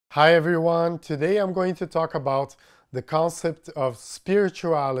Hi everyone, today I'm going to talk about the concept of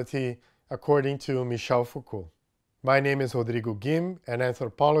spirituality according to Michel Foucault. My name is Rodrigo Guim, an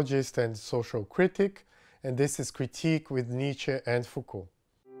anthropologist and social critic, and this is Critique with Nietzsche and Foucault.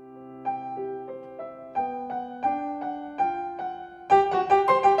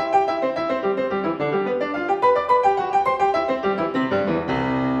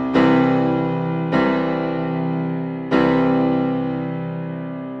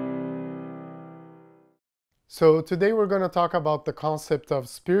 So today we're going to talk about the concept of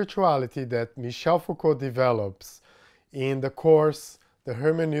spirituality that Michel Foucault develops in the course The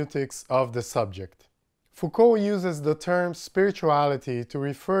Hermeneutics of the Subject. Foucault uses the term spirituality to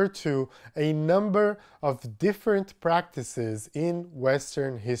refer to a number of different practices in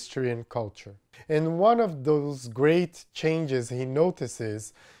Western history and culture. And one of those great changes he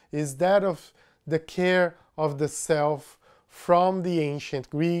notices is that of the care of the self from the ancient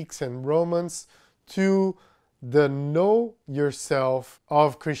Greeks and Romans to the know yourself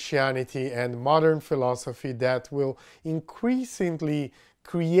of Christianity and modern philosophy that will increasingly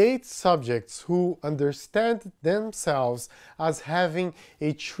create subjects who understand themselves as having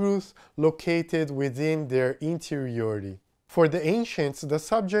a truth located within their interiority. For the ancients, the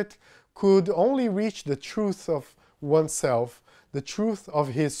subject could only reach the truth of oneself, the truth of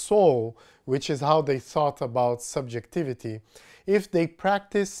his soul, which is how they thought about subjectivity, if they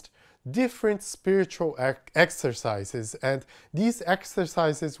practiced different spiritual exercises, and these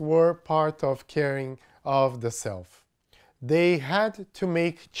exercises were part of caring of the self. They had to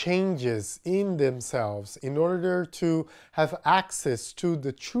make changes in themselves in order to have access to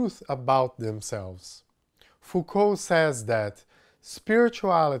the truth about themselves. Foucault says that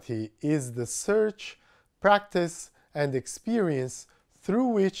spirituality is the search, practice, and experience through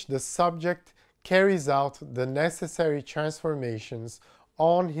which the subject carries out the necessary transformations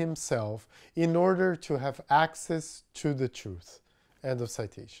on himself in order to have access to the truth. End of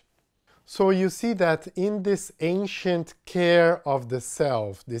citation. So you see that in this ancient care of the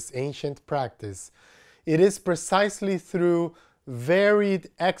self, this ancient practice, it is precisely through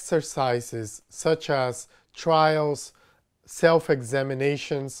varied exercises such as trials,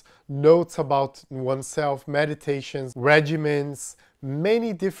 self-examinations, notes about oneself, meditations, regimens,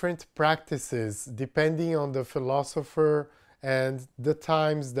 many different practices depending on the philosopher and the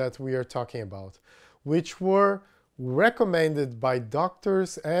times that we are talking about, which were recommended by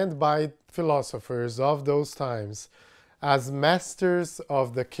doctors and by philosophers of those times as masters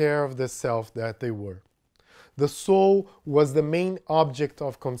of the care of the self that they were. The soul was the main object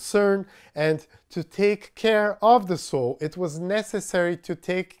of concern, and to take care of the soul, it was necessary to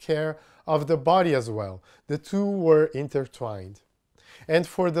take care of the body as well. The two were intertwined. And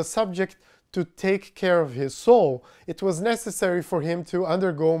for the subject to take care of his soul, it was necessary for him to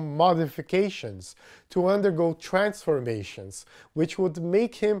undergo modifications, to undergo transformations, which would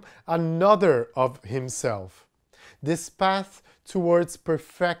make him another of himself. This path towards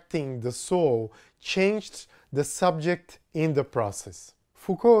perfecting the soul changed the subject in the process.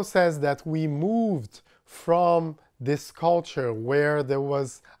 Foucault says that we moved from this culture where there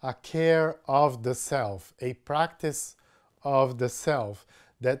was a care of the self, a practice of the self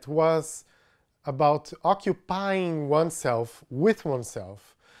that was about occupying oneself with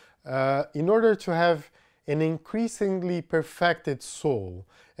oneself in order to have an increasingly perfected soul,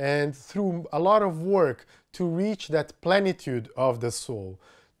 and through a lot of work to reach that plenitude of the soul.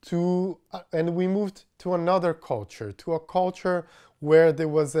 And we moved to another culture, to a culture where there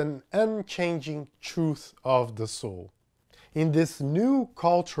was an unchanging truth of the soul. In this new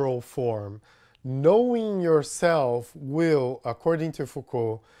cultural form, knowing yourself will, according to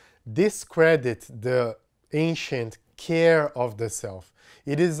Foucault, discredit the ancient care of the self.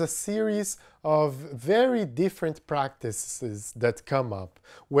 It is a series of very different practices that come up,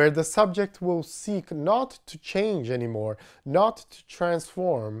 where the subject will seek not to change anymore, not to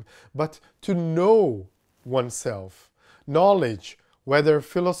transform, but to know oneself. Knowledge, whether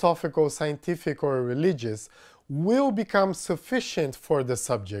philosophical, scientific, or religious, will become sufficient for the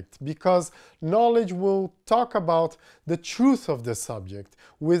subject, because knowledge will talk about the truth of the subject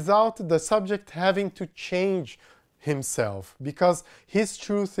without the subject having to change himself, because his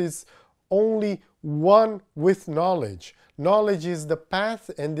truth is only one with knowledge. Knowledge is the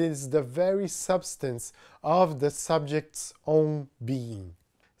path and is the very substance of the subject's own being.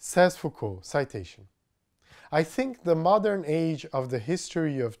 Says Foucault, citation, I think the modern age of the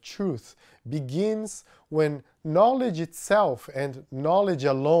history of truth begins when knowledge itself and knowledge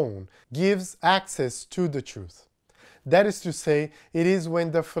alone gives access to the truth. That is to say, it is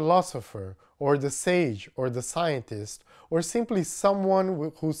when the philosopher or the sage, or the scientist, or simply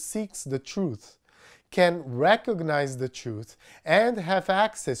someone who seeks the truth, can recognize the truth and have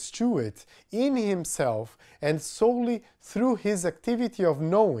access to it in himself and solely through his activity of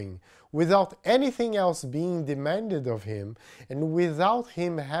knowing, without anything else being demanded of him and without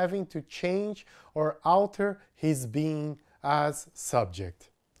him having to change or alter his being as subject.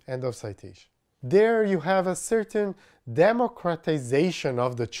 End of citation. There you have a certain democratization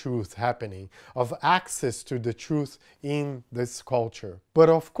of the truth happening, of access to the truth in this culture. But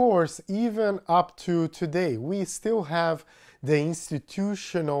of course, even up to today, we still have the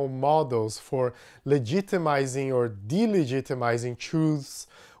institutional models for legitimizing or delegitimizing truths.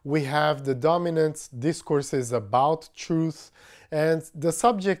 We have the dominant discourses about truth and the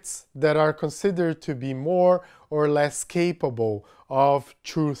subjects that are considered to be more or less capable of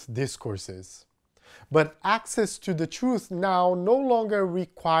truth discourses. But access to the truth now no longer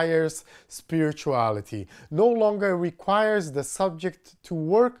requires spirituality, no longer requires the subject to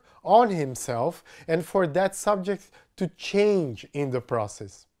work on himself and for that subject to change in the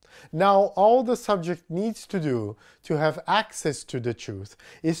process. Now all the subject needs to do to have access to the truth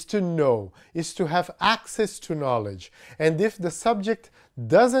is to know, is to have access to knowledge. And if the subject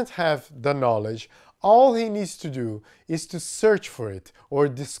doesn't have the knowledge, all he needs to do is to search for it or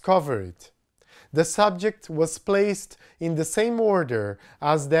discover it. The subject was placed in the same order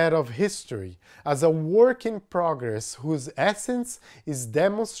as that of history, as a work in progress whose essence is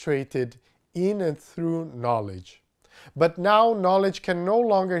demonstrated in and through knowledge. But now knowledge can no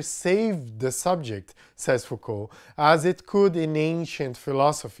longer save the subject, says Foucault, as it could in ancient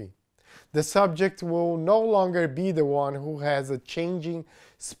philosophy. The subject will no longer be the one who has a changing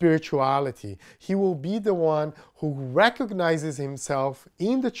spirituality. He will be the one who recognizes himself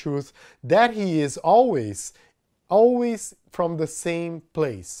in the truth that he is always from the same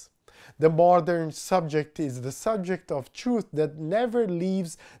place. The modern subject is the subject of truth that never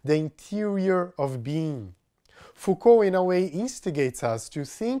leaves the interior of being. Foucault, in a way, instigates us to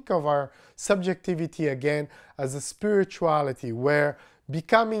think of our subjectivity again as a spirituality where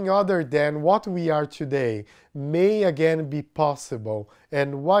becoming other than what we are today may again be possible,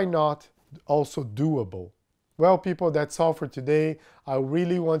 and why not also doable. Well, people, that's all for today. I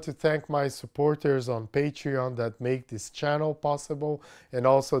really want to thank my supporters on Patreon that make this channel possible, and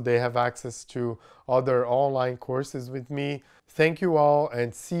also they have access to other online courses with me. Thank you all,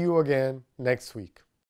 and see you again next week.